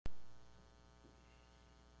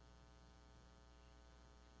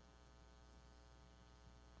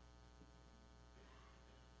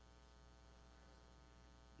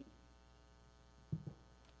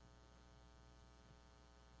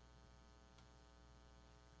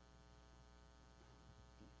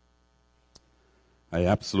I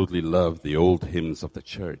absolutely love the old hymns of the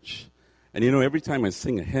church. And every time I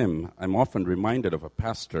sing a hymn, I'm often reminded of a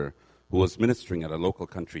pastor who was ministering at a local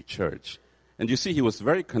country church. And you see, he was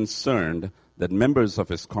very concerned that members of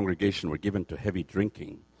his congregation were given to heavy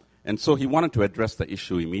drinking. And so he wanted to address the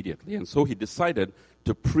issue immediately. And so he decided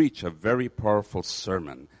to preach a very powerful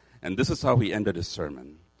sermon. And this is how he ended his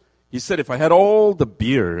sermon. He said, if I had all the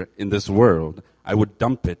beer in this world, I would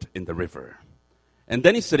dump it in the river. And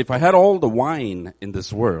then he said, if I had all the wine in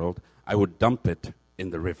this world, I would dump it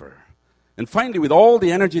in the river. And finally, with all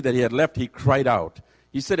the energy that he had left, he cried out.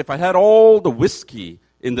 He said, if I had all the whiskey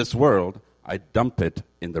in this world, I'd dump it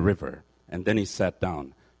in the river. And then he sat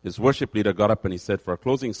down. His worship leader got up and he said, for a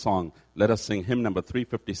closing song, let us sing hymn number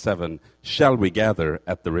 357, Shall We Gather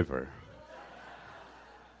at the River?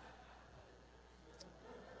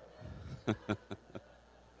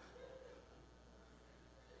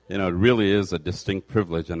 It really is a distinct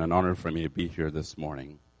privilege and an honor for me to be here this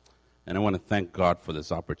morning. And I want to thank God for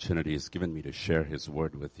this opportunity He's given me to share His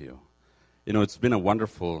word with you. It's been a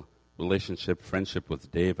wonderful relationship, friendship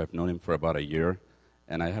with Dave. I've known him for about a year.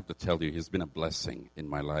 And I have to tell you, he's been a blessing in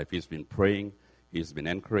my life. He's been praying, he's been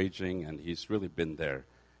encouraging, and he's really been there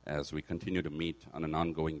as we continue to meet on an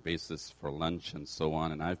ongoing basis for lunch and so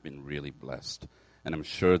on. And I've been really blessed. And I'm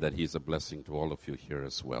sure that he's a blessing to all of you here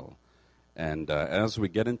as well. And as we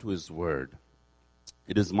get into his word,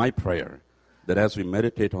 it is my prayer that as we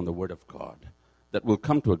meditate on the word of God, that we'll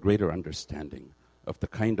come to a greater understanding of the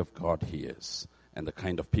kind of God he is and the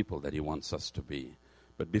kind of people that he wants us to be.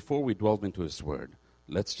 But before we delve into his word,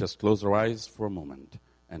 let's just close our eyes for a moment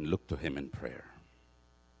and look to him in prayer.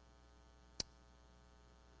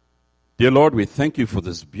 Dear Lord, we thank you for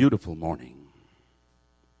this beautiful morning.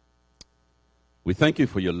 We thank you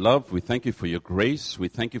for your love. We thank you for your grace. We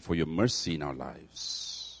thank you for your mercy in our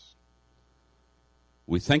lives.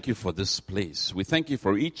 We thank you for this place. We thank you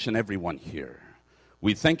for each and every one here.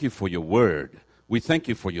 We thank you for your word. We thank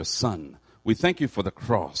you for your Son. We thank you for the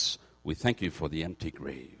cross. We thank you for the empty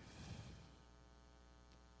grave.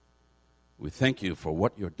 We thank you for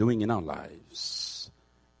what you're doing in our lives.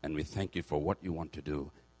 And we thank you for what you want to do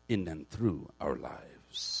in and through our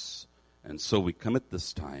lives. And so we commit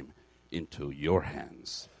this time into your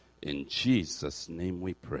hands. In Jesus' name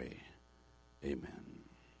we pray. Amen.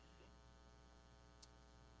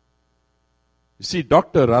 You see,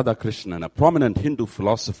 Dr. Radhakrishnan, a prominent Hindu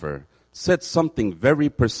philosopher, said something very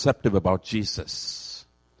perceptive about Jesus.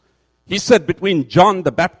 He said between John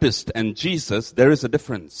the Baptist and Jesus, there is a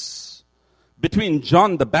difference. Between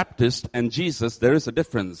John the Baptist and Jesus, there is a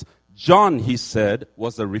difference. John, he said,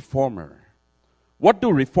 was a reformer. What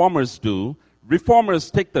do reformers do?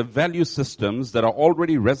 Reformers take the value systems that are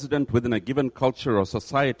already resident within a given culture or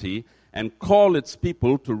society and call its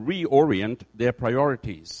people to reorient their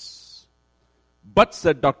priorities. But,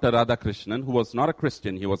 said Dr. Radhakrishnan, who was not a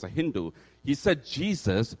Christian, he was a Hindu, he said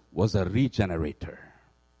Jesus was a regenerator.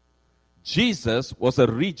 Jesus was a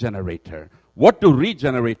regenerator. What do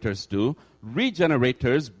regenerators do?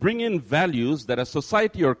 Regenerators bring in values that a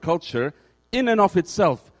society or culture in and of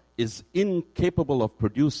itself is incapable of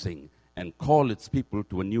producing and call its people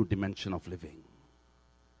to a new dimension of living.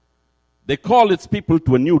 They call its people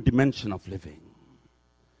to a new dimension of living.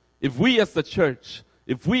 If we as the church,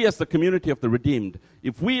 if we as the community of the redeemed,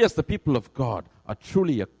 if we as the people of God are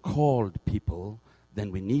truly a called people,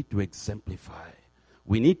 then we need to exemplify.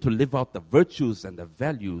 We need to live out the virtues and the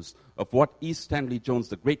values of what E. Stanley Jones,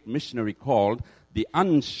 the great missionary, called the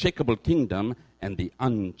unshakable kingdom and the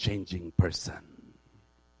unchanging person.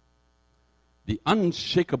 The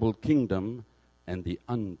unshakable kingdom and the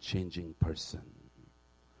unchanging person.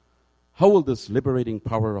 How will this liberating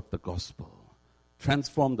power of the gospel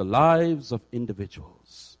transform the lives of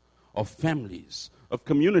individuals, of families, of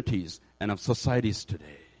communities, and of societies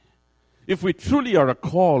today? If we truly are a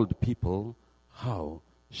called people, how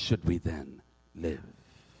should we then live?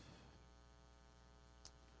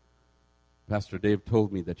 Pastor Dave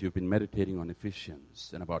told me that you've been meditating on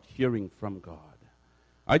Ephesians and about hearing from God.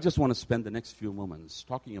 I just want to spend the next few moments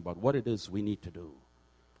talking about what it is we need to do.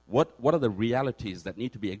 What are the realities that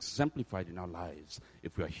need to be exemplified in our lives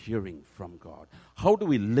if we are hearing from God? How do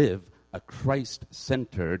we live a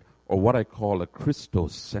Christ-centered, or what I call a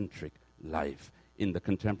Christocentric life in the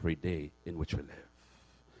contemporary day in which we live?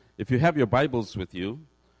 If you have your Bibles with you,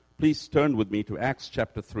 please turn with me to Acts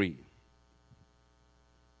chapter 3.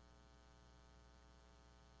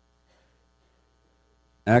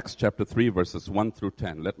 Acts chapter 3, verses 1 through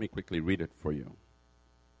 10. Let me quickly read it for you.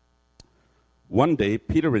 One day,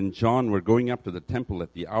 Peter and John were going up to the temple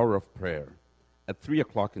at the hour of prayer, at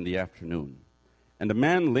 3:00 in the afternoon, and a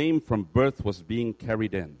man lame from birth was being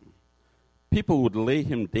carried in. People would lay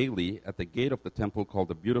him daily at the gate of the temple called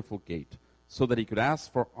the Beautiful Gate, so that he could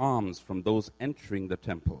ask for alms from those entering the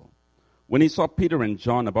temple. When he saw Peter and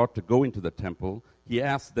John about to go into the temple, he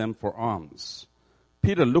asked them for alms.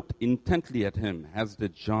 Peter looked intently at him, as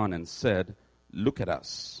did John, and said, "Look at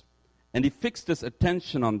us." And he fixed his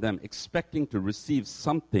attention on them, expecting to receive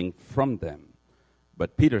something from them.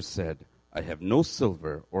 But Peter said, "I have no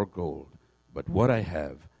silver or gold, but what I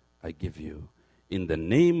have I give you. In the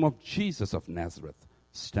name of Jesus of Nazareth,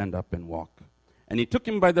 stand up and walk." And he took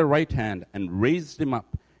him by the right hand and raised him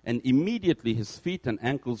up, and immediately his feet and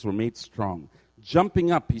ankles were made strong.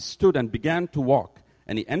 Jumping up, he stood and began to walk,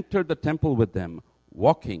 and he entered the temple with them,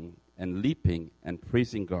 walking and leaping and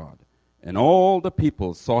praising God. And all the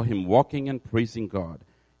people saw him walking and praising God,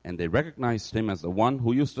 and they recognized him as the one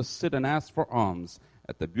who used to sit and ask for alms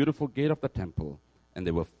at the Beautiful Gate of the temple, and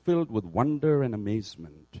they were filled with wonder and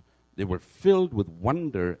amazement. They were filled with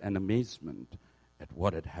wonder and amazement at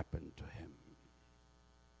what had happened to him.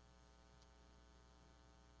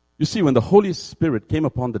 You see, when the Holy Spirit came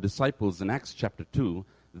upon the disciples in Acts chapter 2,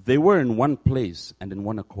 they were in one place and in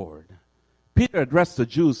one accord. Peter addressed the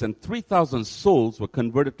Jews, and 3,000 souls were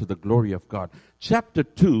converted to the glory of God. Chapter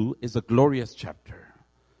 2 is a glorious chapter.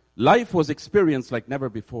 Life was experienced like never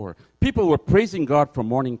before. People were praising God from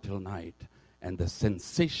morning till night, and the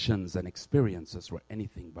sensations and experiences were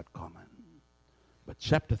anything but common. But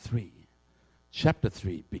chapter 3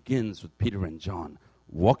 begins with Peter and John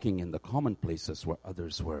walking in the common places where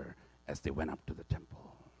others were as they went up to the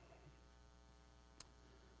temple.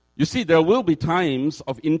 You see, there will be times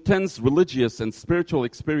of intense religious and spiritual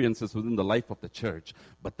experiences within the life of the church,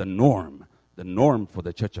 but the norm for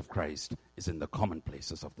the Church of Christ is in the common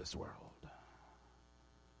places of this world.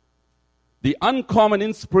 The uncommon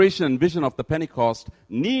inspiration and vision of the Pentecost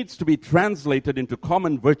needs to be translated into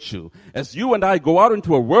common virtue as you and I go out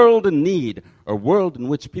into a world in need, a world in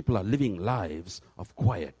which people are living lives of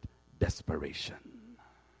quiet desperation.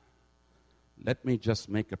 Let me just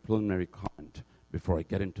make a preliminary comment before I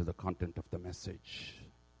get into the content of the message.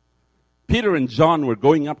 Peter and John were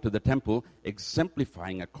going up to the temple,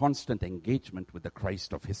 exemplifying a constant engagement with the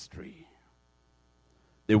Christ of history.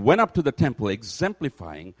 They went up to the temple,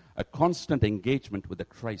 exemplifying a constant engagement with the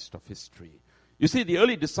Christ of history. You see, the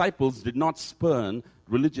early disciples did not spurn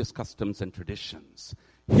religious customs and traditions.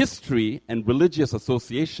 History and religious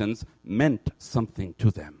associations meant something to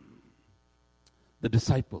them. The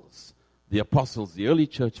disciples, the apostles, the early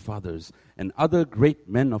church fathers, and other great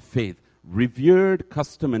men of faith revered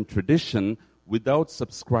custom and tradition without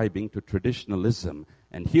subscribing to traditionalism.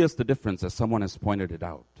 And here's the difference, as someone has pointed it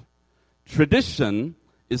out. Tradition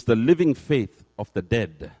is the living faith of the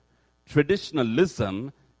dead.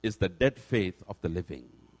 Traditionalism is the dead faith of the living.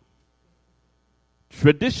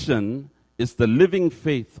 Tradition is the living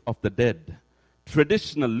faith of the dead.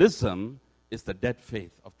 Traditionalism is the dead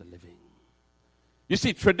faith of the living. You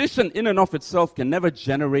see, tradition in and of itself can never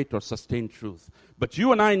generate or sustain truth. But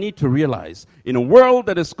you and I need to realize, in a world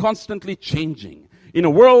that is constantly changing, in a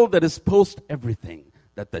world that is post-everything,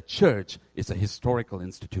 that the church is a historical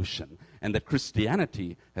institution and that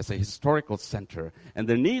Christianity has a historical center, and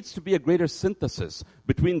there needs to be a greater synthesis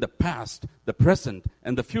between the past, the present,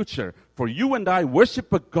 and the future, for you and I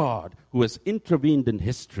worship a God who has intervened in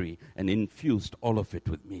history and infused all of it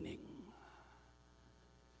with meaning.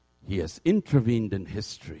 He has intervened in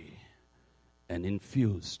history and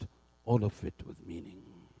infused all of it with meaning.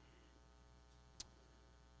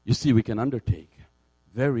 You see, we can undertake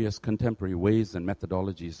various contemporary ways and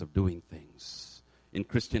methodologies of doing things in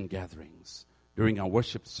Christian gatherings, during our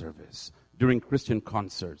worship service, during Christian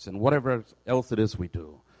concerts, and whatever else it is we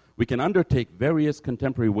do. We can undertake various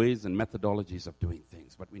contemporary ways and methodologies of doing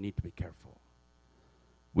things, but we need to be careful.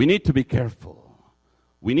 We need to be careful.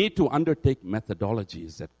 We need to undertake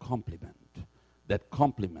methodologies that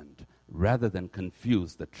complement rather than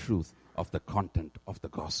confuse the truth of the content of the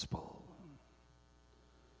gospel.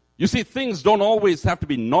 You see, things don't always have to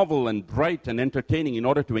be novel and bright and entertaining in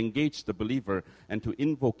order to engage the believer and to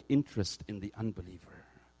invoke interest in the unbeliever.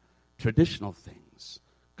 Traditional things,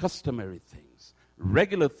 customary things,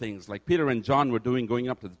 regular things like Peter and John were doing going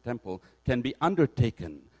up to the temple can be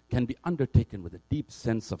undertaken with a deep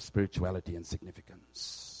sense of spirituality and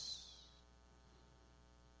significance.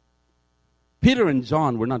 Peter and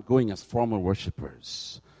John were not going as formal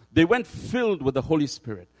worshipers. They went filled with the Holy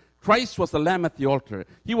Spirit. Christ was the Lamb at the altar.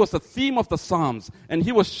 He was the theme of the Psalms, and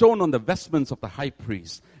he was shown on the vestments of the high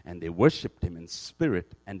priest. And they worshipped him in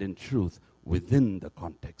spirit and in truth within the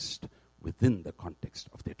context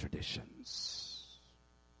of their traditions.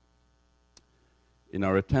 In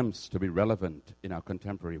our attempts to be relevant in our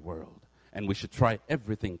contemporary world, and we should try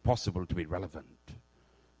everything possible to be relevant.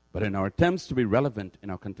 But in our attempts to be relevant in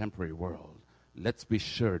our contemporary world, let's be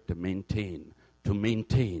sure to maintain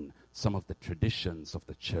some of the traditions of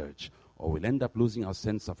the church, or we'll end up losing our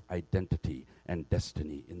sense of identity and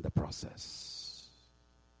destiny in the process.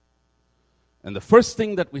 And the first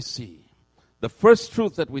thing that we see, the first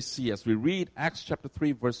truth that we see as we read Acts chapter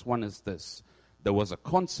 3 verse 1 is this: there was a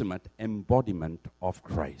consummate embodiment of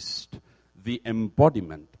Christ. The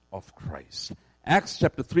embodiment of Christ. Acts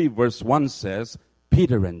chapter 3 verse 1 says,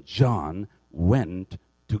 Peter and John went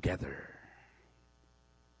together.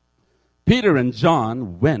 Peter and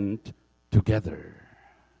John went together.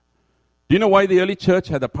 Do you know why the early church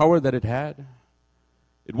had the power that it had?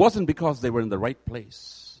 It wasn't because they were in the right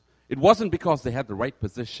place. It wasn't because they had the right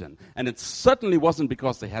position. And it certainly wasn't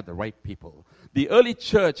because they had the right people. The early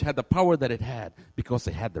church had the power that it had because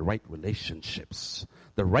they had the right relationships.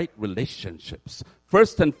 The right relationships.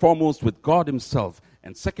 First and foremost with God himself,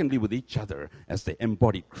 and secondly with each other as they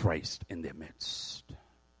embodied Christ in their midst.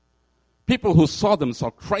 People who saw them saw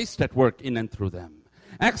Christ at work in and through them.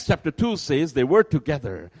 Acts chapter 2 says they were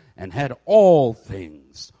together and had all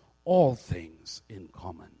things in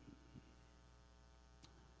common.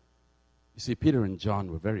 You see, Peter and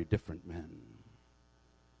John were very different men.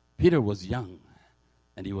 Peter was young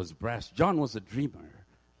and he was brash. John was a dreamer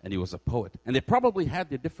and he was a poet. And they probably had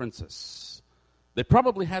their differences. They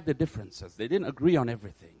didn't agree on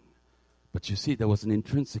everything. But you see, there was an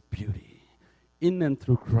intrinsic beauty in and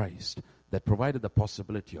through Christ that provided the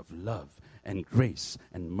possibility of love and grace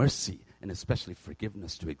and mercy and especially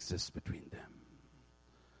forgiveness to exist between them.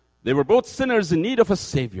 They were both sinners in need of a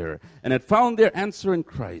Savior and had found their answer in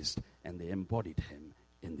Christ, and they embodied him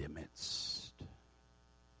in their midst.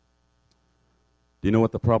 Do you know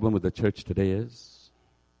what the problem with the church today is?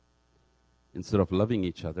 Instead of loving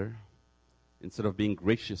each other, instead of being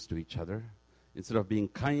gracious to each other, instead of being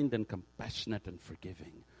kind and compassionate and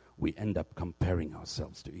forgiving, we end up comparing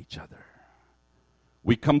ourselves to each other.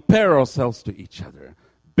 We compare ourselves to each other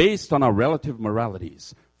based on our relative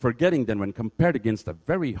moralities, forgetting that when compared against the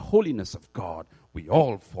very holiness of God, we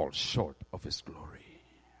all fall short of his glory.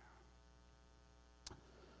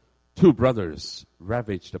 Two brothers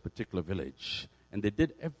ravaged a particular village, and they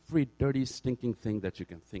did every dirty, stinking thing that you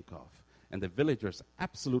can think of, and the villagers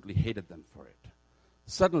absolutely hated them for it.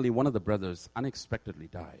 Suddenly, one of the brothers unexpectedly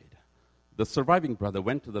died. The surviving brother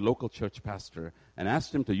went to the local church pastor and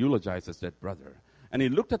asked him to eulogize his dead brother. And he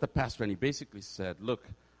looked at the pastor and he basically said, look,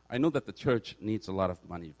 I know that the church needs a lot of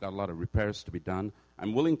money. You've got a lot of repairs to be done.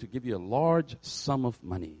 I'm willing to give you a large sum of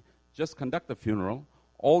money. Just conduct the funeral.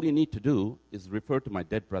 All you need to do is refer to my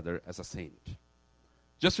dead brother as a saint.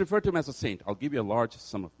 Just refer to him as a saint. I'll give you a large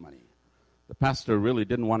sum of money. The pastor really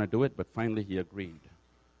didn't want to do it, but finally he agreed.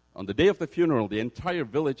 On the day of the funeral, the entire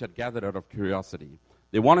village had gathered out of curiosity.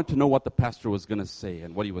 They wanted to know what the pastor was going to say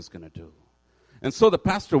and what he was going to do. And so the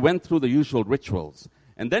pastor went through the usual rituals.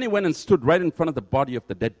 And then he went and stood right in front of the body of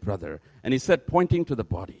the dead brother. And he said, pointing to the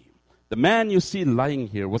body, the man you see lying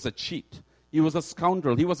here was a cheat. He was a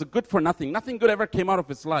scoundrel. He was a good-for-nothing. Nothing good ever came out of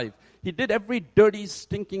his life. He did every dirty,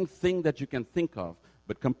 stinking thing that you can think of.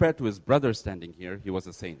 But compared to his brother standing here, he was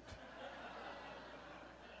a saint.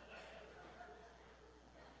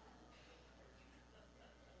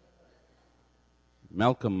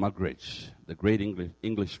 Malcolm Muggeridge, the great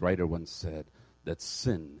English writer, once said that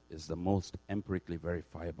sin is the most empirically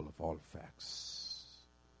verifiable of all facts.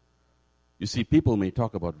 You see, people may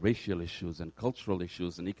talk about racial issues and cultural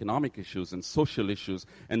issues and economic issues and social issues,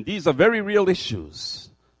 and these are very real issues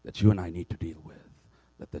that you and I need to deal with,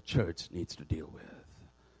 that the church needs to deal with.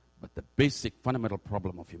 But the basic fundamental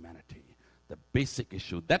problem of humanity, the basic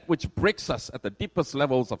issue, that which breaks us at the deepest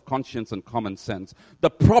levels of conscience and common sense, the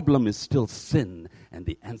problem is still sin, and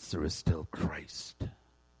the answer is still Christ.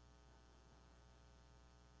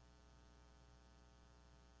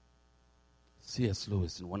 C.S.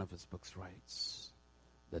 Lewis, in one of his books, writes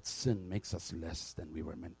that sin makes us less than we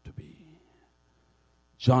were meant to be.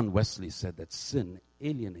 John Wesley said that sin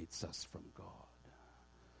alienates us from God.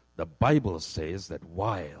 The Bible says that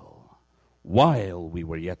while we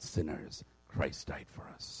were yet sinners, Christ died for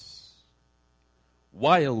us.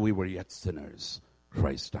 While we were yet sinners,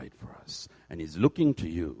 Christ died for us. And he's looking to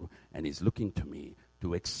you and he's looking to me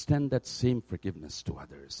to extend that same forgiveness to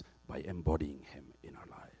others by embodying him in our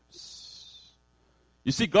lives.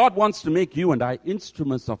 You see, God wants to make you and I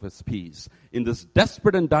instruments of his peace in this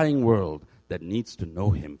desperate and dying world that needs to know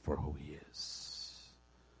him for who he is.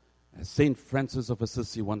 As St. Francis of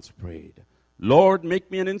Assisi once prayed, Lord, make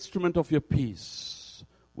me an instrument of your peace.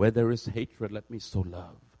 Where there is hatred, let me sow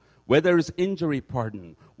love. Where there is injury,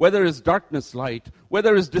 pardon. Where there is darkness, light. Where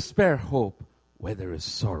there is despair, hope. Where there is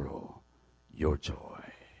sorrow, your joy.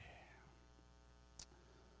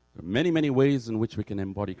 There are many, many ways in which we can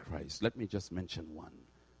embody Christ. Let me just mention one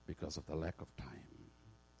because of the lack of time.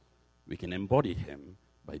 We can embody him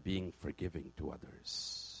by being forgiving to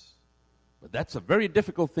others. But that's a very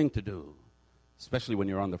difficult thing to do, especially when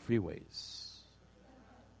you're on the freeways.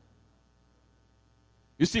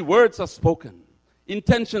 You see, words are spoken,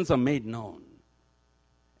 intentions are made known,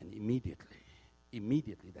 and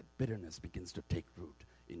immediately that bitterness begins to take root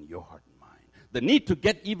in your heart and mind. The need to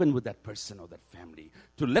get even with that person or that family,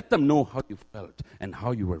 to let them know how you felt and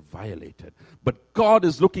how you were violated. But God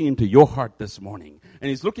is looking into your heart this morning, and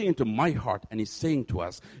he's looking into my heart, and he's saying to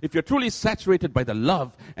us, if you're truly saturated by the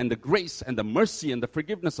love and the grace and the mercy and the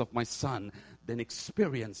forgiveness of my Son, then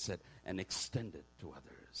experience it and extend it to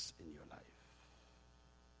others in your life.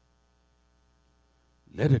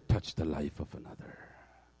 Let it touch the life of another.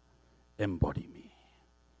 Embody me.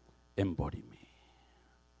 Embody me.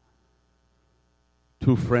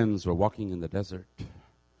 Two friends were walking in the desert,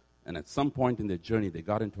 and at some point in their journey, they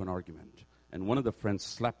got into an argument, and one of the friends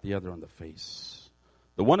slapped the other on the face.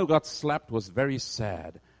 The one who got slapped was very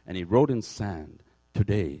sad, and he wrote in sand,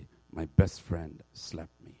 "Today, my best friend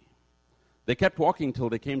slapped me." They kept walking till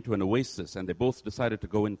they came to an oasis, and they both decided to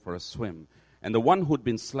go in for a swim. And the one who'd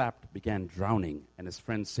been slapped began drowning, and his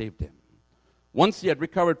friend saved him. Once he had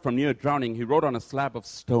recovered from near drowning, he wrote on a slab of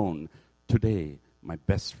stone, "Today, my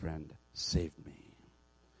best friend saved me."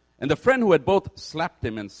 And the friend who had both slapped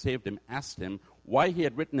him and saved him asked him why he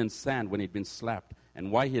had written in sand when he'd been slapped,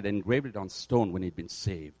 and why he had engraved it on stone when he'd been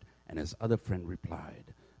saved. And his other friend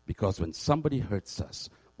replied, "Because when somebody hurts us,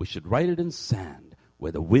 we should write it in sand,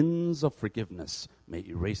 where the winds of forgiveness may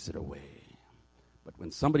erase it away. But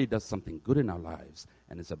when somebody does something good in our lives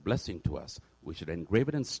and is a blessing to us, we should engrave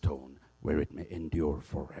it in stone, where it may endure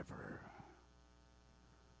forever."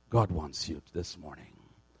 God wants you this morning.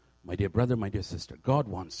 My dear brother, my dear sister, God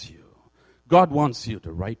wants you. God wants you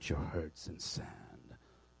to write your hurts in sand,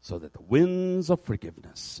 so that the winds of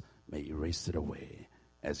forgiveness may erase it away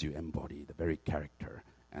as you embody the very character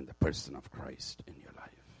and the person of Christ in your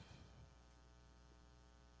life.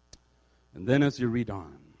 And then as you read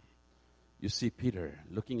on, you see Peter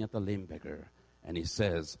looking at the lame beggar, and he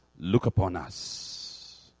says, "Look upon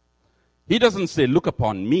us." He doesn't say, "Look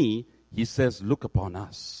upon me." He says, "Look upon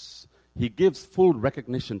us." He gives full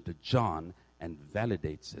recognition to John and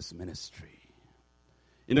validates his ministry.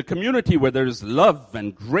 In a community where there is love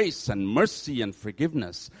and grace and mercy and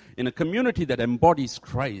forgiveness, in a community that embodies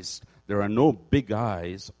Christ, there are no big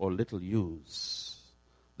I's or little U's.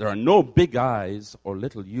 There are no big I's or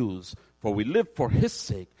little U's, for we live for his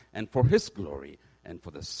sake and for his glory and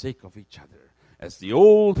for the sake of each other. As the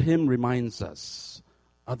old hymn reminds us,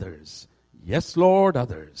 others, yes, Lord,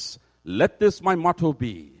 others, let this my motto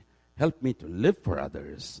be. Help me to live for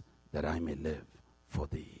others, that I may live for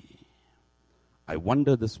thee. I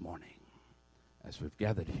wonder this morning, as we've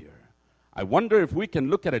gathered here, I wonder if we can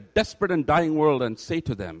look at a desperate and dying world and say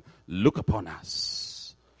to them, "Look upon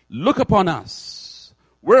us. Look upon us."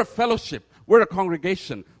 We're a fellowship, we're a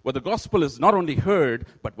congregation where the gospel is not only heard,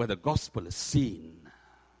 but where the gospel is seen.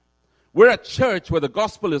 We're a church where the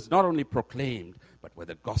gospel is not only proclaimed, but where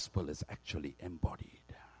the gospel is actually embodied.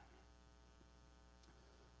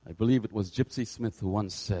 I believe it was Gypsy Smith who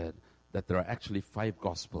once said that there are actually 5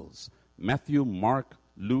 gospels: Matthew, Mark,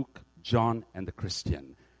 Luke, John, and the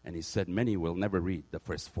Christian. And he said many will never read the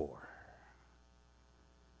first 4.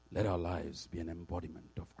 Let our lives be an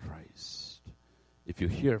embodiment of Christ. If you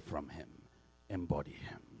hear from him, embody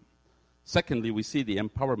him. Secondly, we see the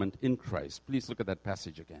empowerment in Christ. Please look at that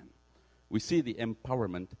passage again. We see the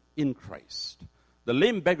empowerment in Christ. The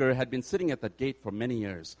lame beggar had been sitting at that gate for many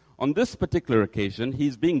years. On this particular occasion,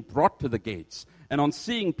 he's being brought to the gates. And on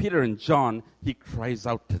seeing Peter and John, he cries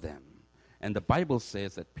out to them. And the Bible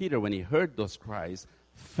says that Peter, when he heard those cries,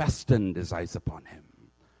 fastened his eyes upon him.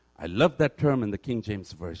 I love that term in the King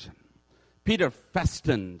James Version. Peter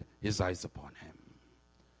fastened his eyes upon him.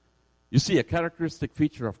 You see, a characteristic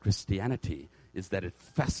feature of Christianity is that it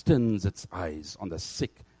fastens its eyes on the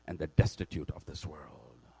sick and the destitute of this world.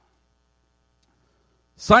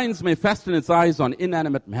 Science may fasten its eyes on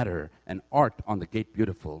inanimate matter and art on the gate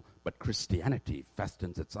beautiful, but Christianity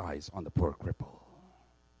fastens its eyes on the poor cripple.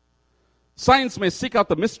 Science may seek out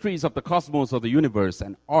the mysteries of the cosmos or the universe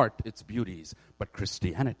and art its beauties, but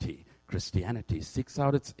Christianity seeks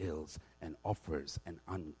out its ills and offers an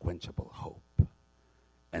unquenchable hope.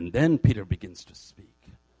 And then Peter begins to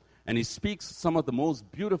speak. And he speaks some of the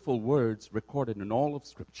most beautiful words recorded in all of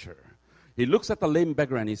Scripture. He looks at the lame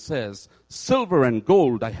beggar and he says, silver and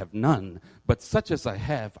gold I have none, but such as I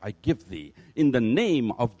have I give thee. In the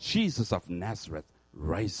name of Jesus of Nazareth,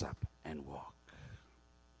 rise up and walk.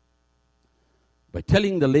 By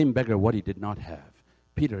telling the lame beggar what he did not have,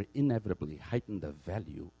 Peter inevitably heightened the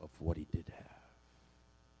value of what he did have.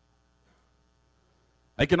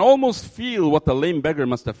 I can almost feel what the lame beggar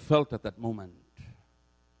must have felt at that moment.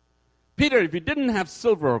 Peter, if you didn't have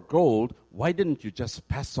silver or gold, why didn't you just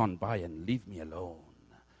pass on by and leave me alone,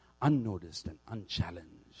 unnoticed and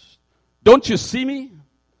unchallenged? Don't you see me?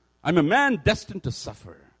 I'm a man destined to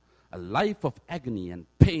suffer, a life of agony and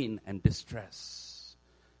pain and distress.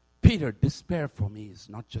 Peter, despair for me is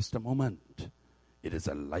not just a moment. It is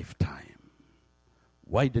a lifetime.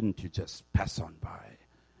 Why didn't you just pass on by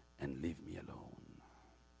and leave me alone?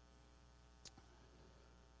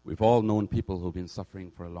 We've all known people who've been suffering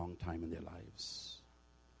for a long time in their lives.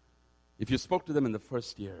 If you spoke to them in the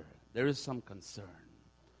first year, there is some concern,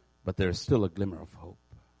 but there is still a glimmer of hope.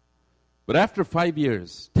 But after 5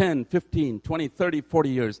 years, 10, 15, 20, 30, 40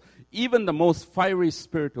 years, even the most fiery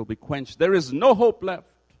spirit will be quenched. There is no hope left.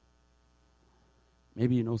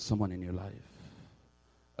 Maybe you know someone in your life,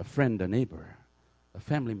 a friend, a neighbor, a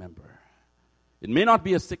family member. It may not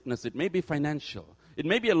be a sickness, it may be financial. It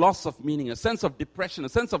may be a loss of meaning, a sense of depression, a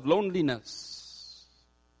sense of loneliness.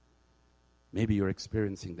 Maybe you're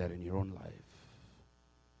experiencing that in your own life.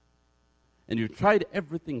 And you've tried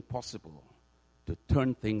everything possible to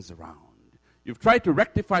turn things around. You've tried to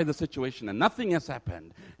rectify the situation and nothing has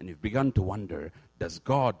happened. And you've begun to wonder, does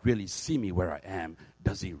God really see me where I am?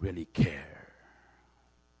 Does he really care?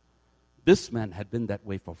 This man had been that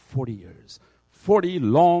way for 40 years. 40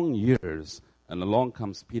 long years. And along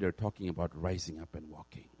comes Peter talking about rising up and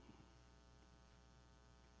walking.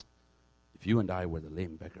 If you and I were the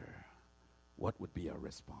lame beggar, what would be our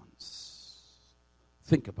response?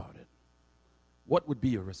 Think about it. What would be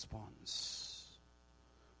your response?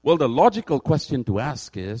 Well, the logical question to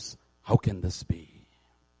ask is, how can this be?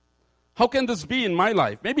 How can this be in my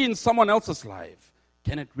life? Maybe in someone else's life.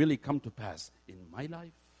 Can it really come to pass in my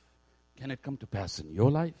life? Can it come to pass in your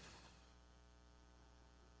life?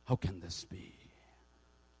 How can this be?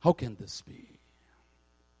 How can this be?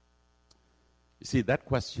 You see, that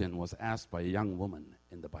question was asked by a young woman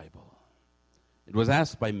in the Bible. It was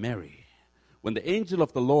asked by Mary. When the angel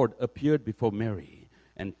of the Lord appeared before Mary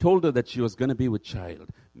and told her that she was going to be with child,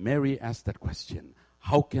 Mary asked that question,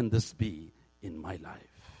 how can this be in my life?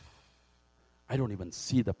 I don't even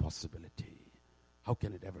see the possibility. How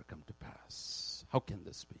can it ever come to pass? How can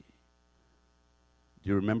this be? Do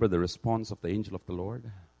you remember the response of the angel of the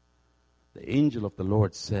Lord? The angel of the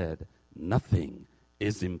Lord said, nothing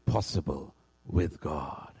is impossible with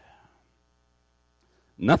God.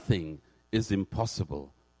 Nothing is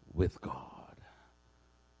impossible with God.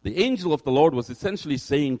 The angel of the Lord was essentially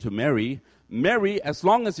saying to Mary, Mary, as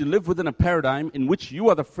long as you live within a paradigm in which you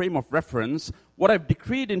are the frame of reference, what I've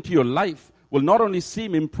decreed into your life will not only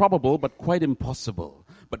seem improbable, but quite impossible.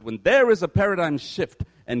 But when there is a paradigm shift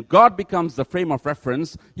and God becomes the frame of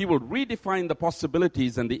reference, he will redefine the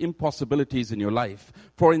possibilities and the impossibilities in your life.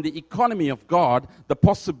 For in the economy of God, the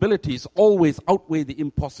possibilities always outweigh the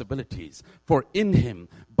impossibilities. For in him,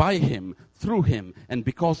 by him, through him, and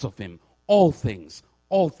because of him, all things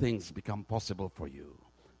become possible for you.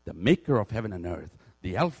 The maker of heaven and earth,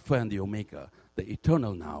 the Alpha and the Omega, the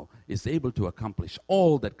eternal now, is able to accomplish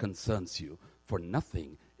all that concerns you. For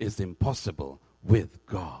nothing is impossible with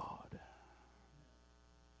God.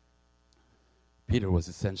 Peter was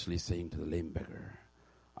essentially saying to the lame beggar,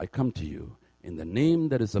 I come to you in the name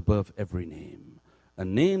that is above every name, a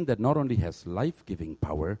name that not only has life-giving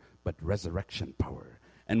power, but resurrection power.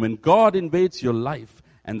 And when God invades your life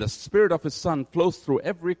and the Spirit of His Son flows through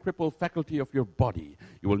every crippled faculty of your body,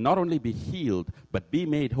 you will not only be healed, but be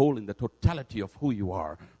made whole in the totality of who you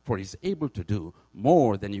are. For He's able to do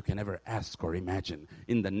more than you can ever ask or imagine.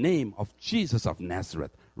 In the name of Jesus of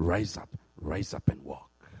Nazareth, rise up and walk.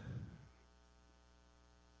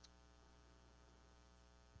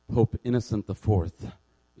 Pope Innocent IV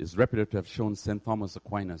is reputed to have shown St. Thomas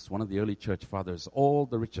Aquinas, one of the early church fathers, all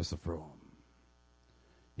the riches of Rome.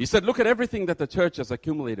 He said, look at everything that the church has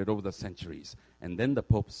accumulated over the centuries. And then the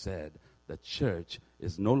Pope said, the church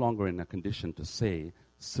is no longer in a condition to say,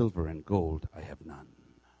 silver and gold I have none.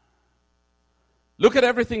 Look at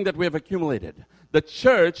everything that we have accumulated. The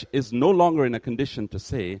church is no longer in a condition to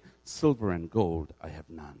say, silver and gold I have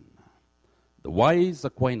none. The wise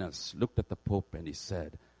Aquinas looked at the Pope and he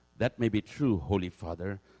said, that may be true, Holy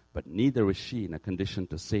Father, but neither is she in a condition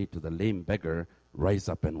to say to the lame beggar, rise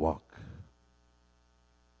up and walk.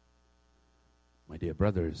 My dear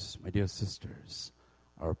brothers, my dear sisters,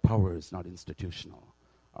 Our power is not institutional.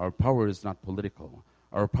 Our power is not political.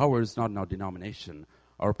 Our power is not in our denomination.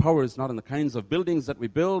 Our power is not in the kinds of buildings that we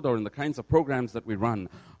build or in the kinds of programs that we run.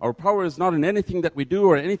 Our power is not in anything that we do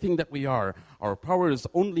or anything that we are. Our power is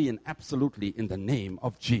only and absolutely in the name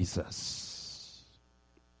of Jesus.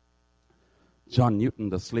 John Newton,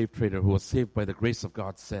 the slave trader who was saved by the grace of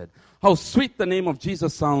God, said, "How sweet the name of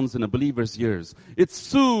Jesus sounds in a believer's ears. It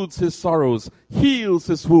soothes his sorrows, heals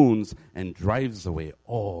his wounds, and drives away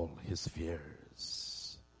all his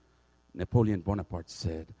fears." Napoleon Bonaparte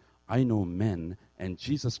said, "I know men, and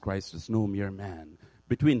Jesus Christ is no mere man.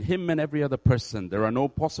 Between him and every other person, there are no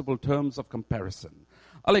possible terms of comparison.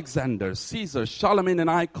 Alexander, Caesar, Charlemagne, and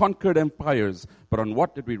I conquered empires, but on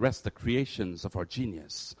what did we rest the creations of our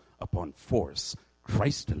genius? Upon force.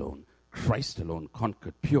 Christ alone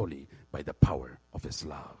conquered purely by the power of his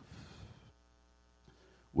love."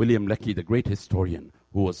 William Lecky, the great historian,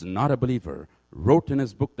 who was not a believer, wrote in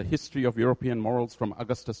his book, The History of European Morals from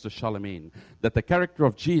Augustus to Charlemagne, that the character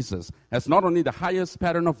of Jesus has not only the highest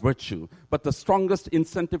pattern of virtue, but the strongest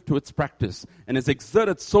incentive to its practice, and has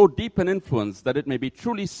exerted so deep an influence that it may be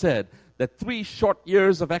truly said that 3 short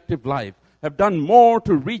years of active life have done more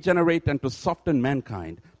to regenerate and to soften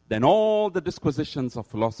mankind than all the disquisitions of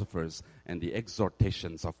philosophers and the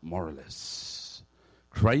exhortations of moralists.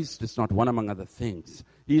 Christ is not one among other things.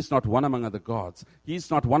 He is not one among other gods. He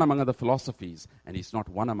is not one among other philosophies. And he's not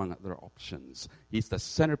one among other options. He's the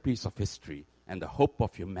centerpiece of history and the hope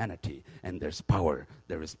of humanity. And there is power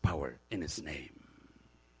in his name.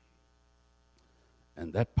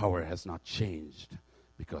 And that power has not changed,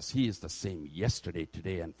 because he is the same yesterday,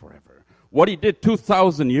 today, and forever. What he did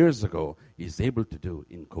 2,000 years ago, he's able to do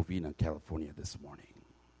in Covina, California this morning.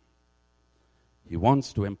 He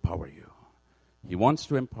wants to empower you. He wants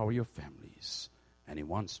to empower your families. And he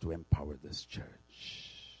wants to empower this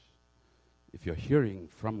church. If you're hearing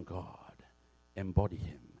from God, embody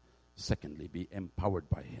him. Secondly, be empowered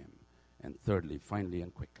by him. And thirdly, finally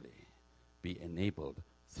and quickly, be enabled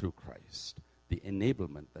through Christ. The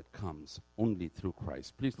enablement that comes only through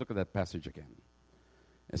Christ. Please look at that passage again.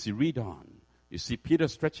 As you read on, you see Peter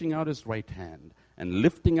stretching out his right hand and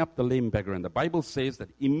lifting up the lame beggar. And the Bible says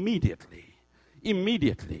that immediately,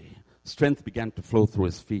 strength began to flow through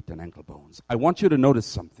his feet and ankle bones. I want you to notice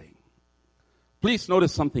something. Please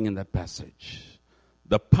notice something in that passage.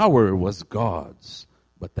 The power was God's,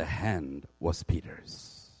 but the hand was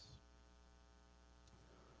Peter's.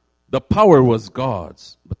 The power was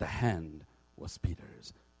God's, but the hand was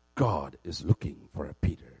Peter's. God is looking for a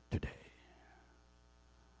Peter today.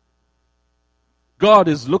 God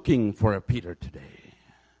is looking for a Peter today.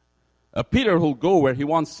 A Peter who'll go where he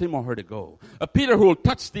wants him or her to go. A Peter who will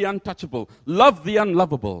touch the untouchable, love the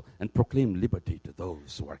unlovable, and proclaim liberty to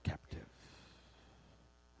those who are captive.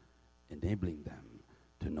 Enabling them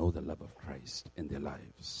to know the love of Christ in their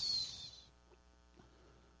lives.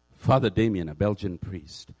 Father Damien, a Belgian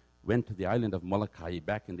priest, went to the island of Molokai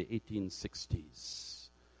back in the 1860s.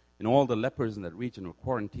 And all the lepers in that region were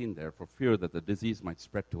quarantined there for fear that the disease might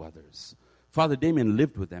spread to others. Father Damien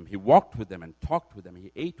lived with them. He walked with them and talked with them.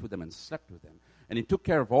 He ate with them and slept with them. And he took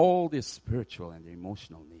care of all their spiritual and their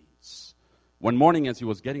emotional needs. One morning, as he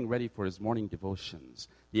was getting ready for his morning devotions,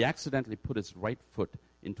 he accidentally put his right foot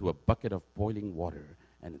into a bucket of boiling water,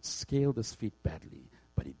 and it scalded his feet badly,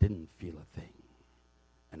 but he didn't feel a thing.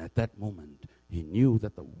 And at that moment, he knew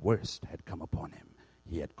that the worst had come upon him.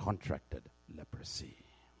 He had contracted leprosy.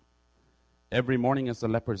 Every morning as the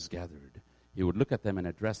lepers gathered, he would look at them and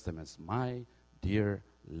address them as, "My dear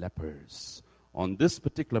lepers." On this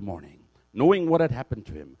particular morning, knowing what had happened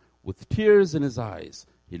to him, with tears in his eyes,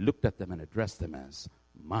 he looked at them and addressed them as,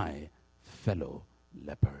 "My fellow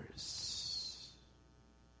lepers."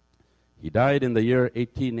 He died in the year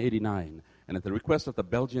 1889, and at the request of the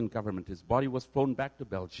Belgian government, his body was flown back to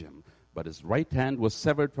Belgium, but his right hand was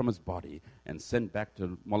severed from his body and sent back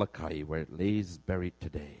to Molokai, where it lays buried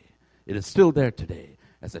today. It is still there today,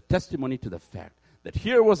 as a testimony to the fact that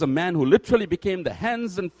here was a man who literally became the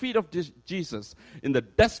hands and feet of Jesus in the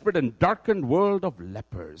desperate and darkened world of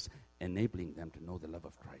lepers, enabling them to know the love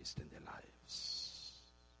of Christ in their lives.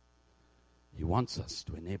 He wants us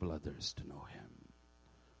to enable others to know him,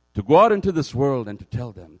 to go out into this world and to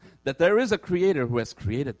tell them that there is a Creator who has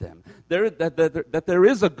created them, that there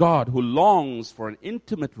is a God who longs for an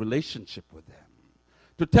intimate relationship with them.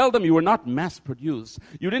 To tell them you were not mass-produced.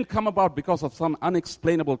 You didn't come about because of some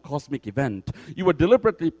unexplainable cosmic event. You were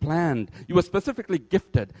deliberately planned. You were specifically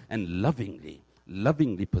gifted and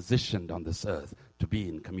lovingly positioned on this earth to be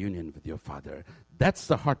in communion with your Father. That's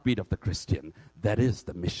the heartbeat of the Christian. That is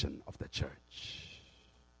the mission of the church.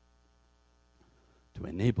 To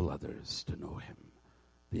enable others to know him.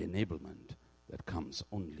 the enablement that comes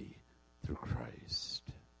only through Christ.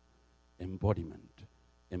 Embodiment,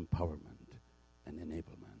 empowerment, and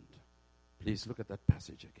enablement. Please look at that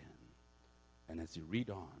passage again. And as you read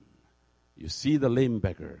on, you see the lame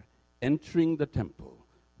beggar entering the temple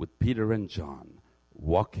with Peter and John,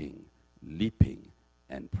 walking, leaping,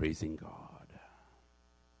 and praising God.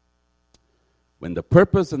 When the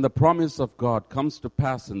purpose and the promise of God comes to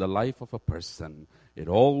pass in the life of a person, it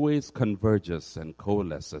always converges and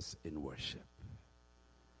coalesces in worship.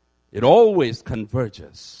 It always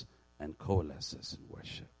converges and coalesces in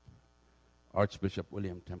worship. Archbishop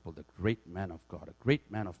William Temple, the great man of God, a great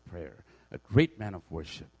man of prayer, a great man of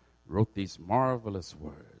worship, wrote these marvelous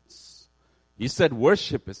words. He said,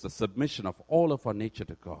 worship is the submission of all of our nature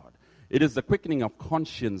to God. It is the quickening of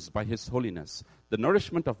conscience by His holiness, the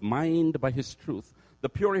nourishment of mind by His truth, the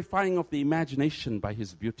purifying of the imagination by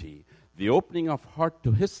His beauty, the opening of heart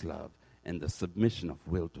to His love, and the submission of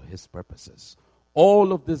will to His purposes.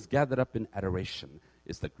 All of this gathered up in adoration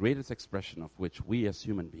is the greatest expression of which we as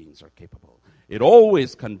human beings are capable. It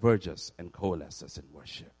always converges and coalesces in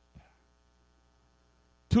worship.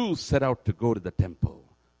 2 set out to go to the temple.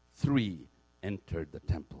 3 entered the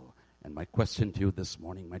temple. And my question to you this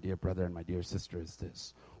morning, my dear brother and my dear sister, is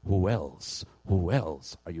this. Who else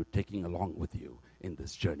are you taking along with you in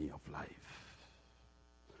this journey of life?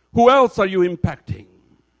 Who else are you impacting?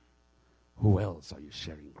 Who else are you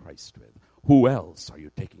sharing Christ with? Who else are you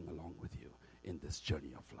taking along with you in this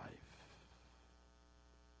journey of life?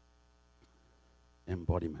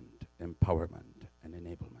 Embodiment, empowerment, and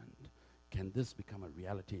enablement. Can this become a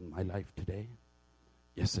reality in my life today?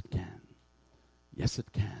 Yes, it can. Yes,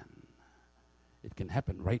 it can. It can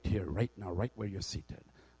happen right here, right now, right where you're seated.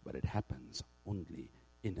 But it happens only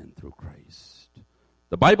in and through Christ.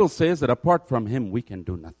 The Bible says that apart from Him, we can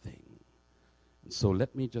do nothing. And so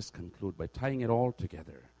let me just conclude by tying it all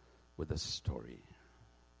together with a story.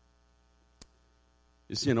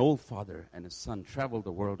 You see, an old father and his son traveled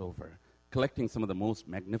the world over, collecting some of the most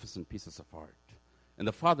magnificent pieces of art. And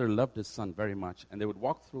the father loved his son very much, and they would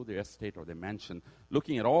walk through their estate or their mansion,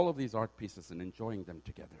 looking at all of these art pieces and enjoying them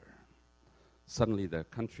together. Suddenly, the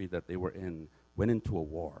country that they were in went into a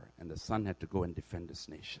war, and the son had to go and defend his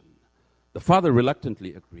nation. The father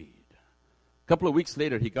reluctantly agreed. A couple of weeks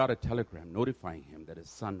later, he got a telegram notifying him that his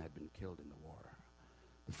son had been killed in the war.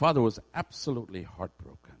 The father was absolutely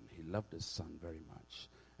heartbroken. He loved his son very much,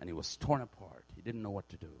 and he was torn apart. He didn't know what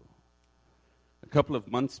to do. A couple of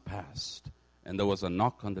months passed, and there was a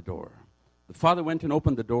knock on the door. The father went and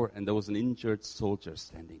opened the door, and there was an injured soldier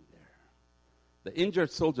standing there. The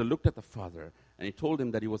injured soldier looked at the father, and he told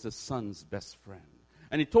him that he was his son's best friend.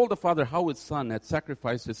 And he told the father how his son had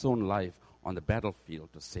sacrificed his own life on the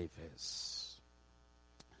battlefield to save his.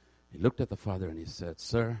 He looked at the father and he said,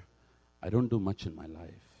 "Sir, I don't do much in my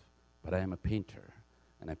life, but I am a painter,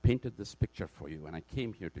 and I painted this picture for you, and I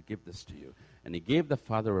came here to give this to you." And he gave the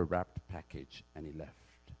father a wrapped package, and he left.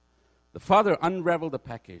 The father unraveled the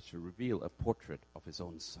package to reveal a portrait of his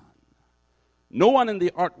own son. No one in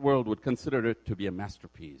the art world would consider it to be a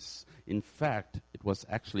masterpiece. In fact, it was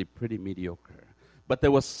actually pretty mediocre. But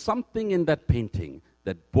there was something in that painting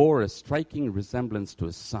that bore a striking resemblance to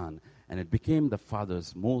his son, and it became the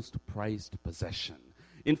father's most prized possession.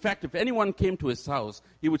 In fact, if anyone came to his house,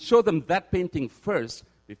 he would show them that painting first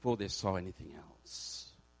before they saw anything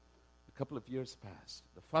else. A couple of years passed.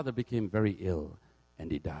 The father became very ill,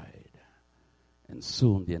 and he died. And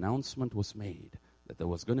soon the announcement was made that there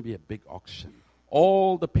was going to be a big auction.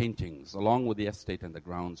 All the paintings, along with the estate and the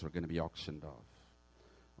grounds, were going to be auctioned off.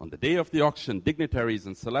 On the day of the auction, dignitaries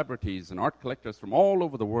and celebrities and art collectors from all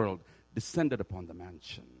over the world descended upon the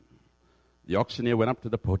mansion. The auctioneer went up to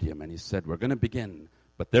the podium and he said, "We're going to begin,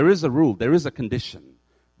 but there is a rule, there is a condition.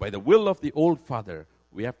 By the will of the old father,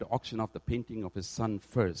 we have to auction off the painting of his son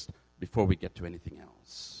first before we get to anything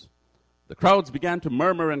else." The crowds began to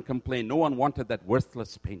murmur and complain. No one wanted that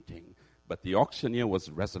worthless painting. But the auctioneer was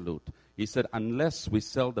resolute. He said, "Unless we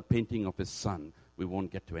sell the painting of his son, we won't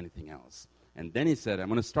get to anything else." And then he said, "I'm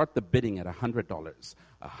going to start the bidding at $100.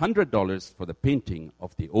 $100 for the painting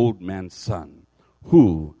of the old man's son.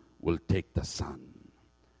 Who will take the son?"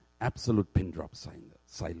 Absolute pin drop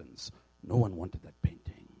silence. No one wanted that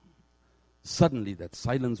painting. Suddenly that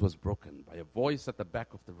silence was broken by a voice at the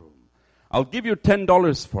back of the room. "I'll give you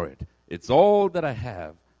 $10 for it. It's all that I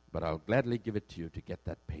have, but I'll gladly give it to you to get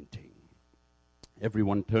that painting."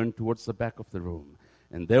 Everyone turned towards the back of the room,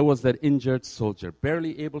 and there was that injured soldier,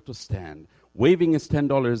 barely able to stand, waving his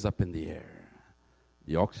 $10 up in the air.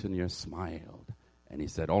 The auctioneer smiled, and he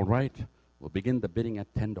said, "All right, we'll begin the bidding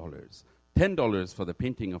at $10. $10 for the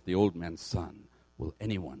painting of the old man's son. Will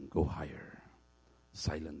anyone go higher?"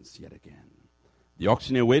 Silence yet again. The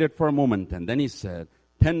auctioneer waited for a moment, and then he said,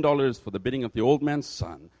 $10 for the bidding of the old man's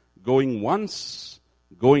son. Going once,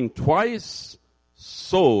 going twice,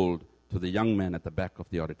 sold to the young man at the back of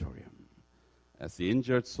the auditorium. As the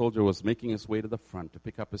injured soldier was making his way to the front to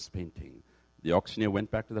pick up his painting, the auctioneer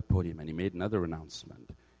went back to the podium and he made another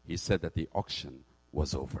announcement. He said that the auction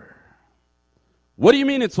was over. What do you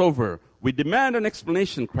mean it's over? We demand an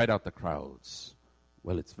explanation, cried out the crowds.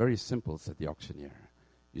 Well, it's very simple, said the auctioneer.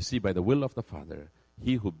 You see, by the will of the Father,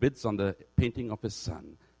 he who bids on the painting of his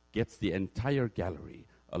son gets the entire gallery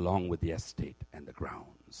along with the estate and the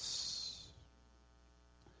grounds.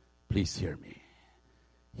 Please hear me.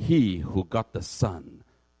 He who got the son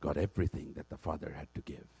got everything that the Father had to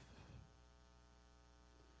give.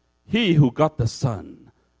 He who got the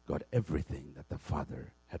son got everything that the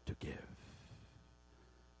Father had to give.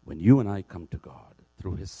 When you and I come to God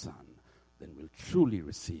through his Son, then we'll truly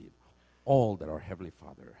receive all that our Heavenly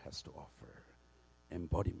Father has to offer.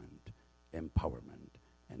 Embodiment, empowerment,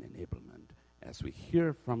 and enablement. As we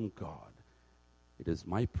hear from God, it is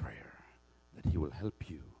my prayer that he will help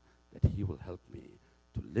you, that he will help me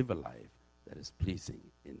to live a life that is pleasing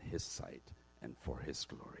in his sight and for his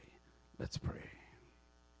glory. Let's pray.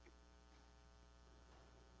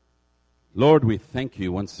 Lord, we thank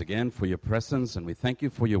you once again for your presence, and we thank you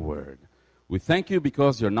for your word. We thank you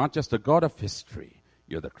because you're not just a God of history,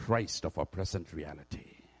 you're the Christ of our present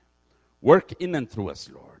reality. Work in and through us,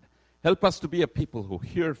 Lord. Help us to be a people who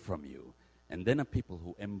hear from you, and then a people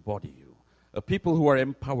who embody you, a people who are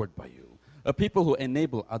empowered by you, a people who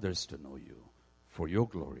enable others to know you, for your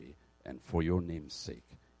glory and for your name's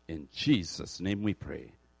sake. In Jesus' name we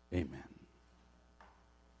pray. Amen.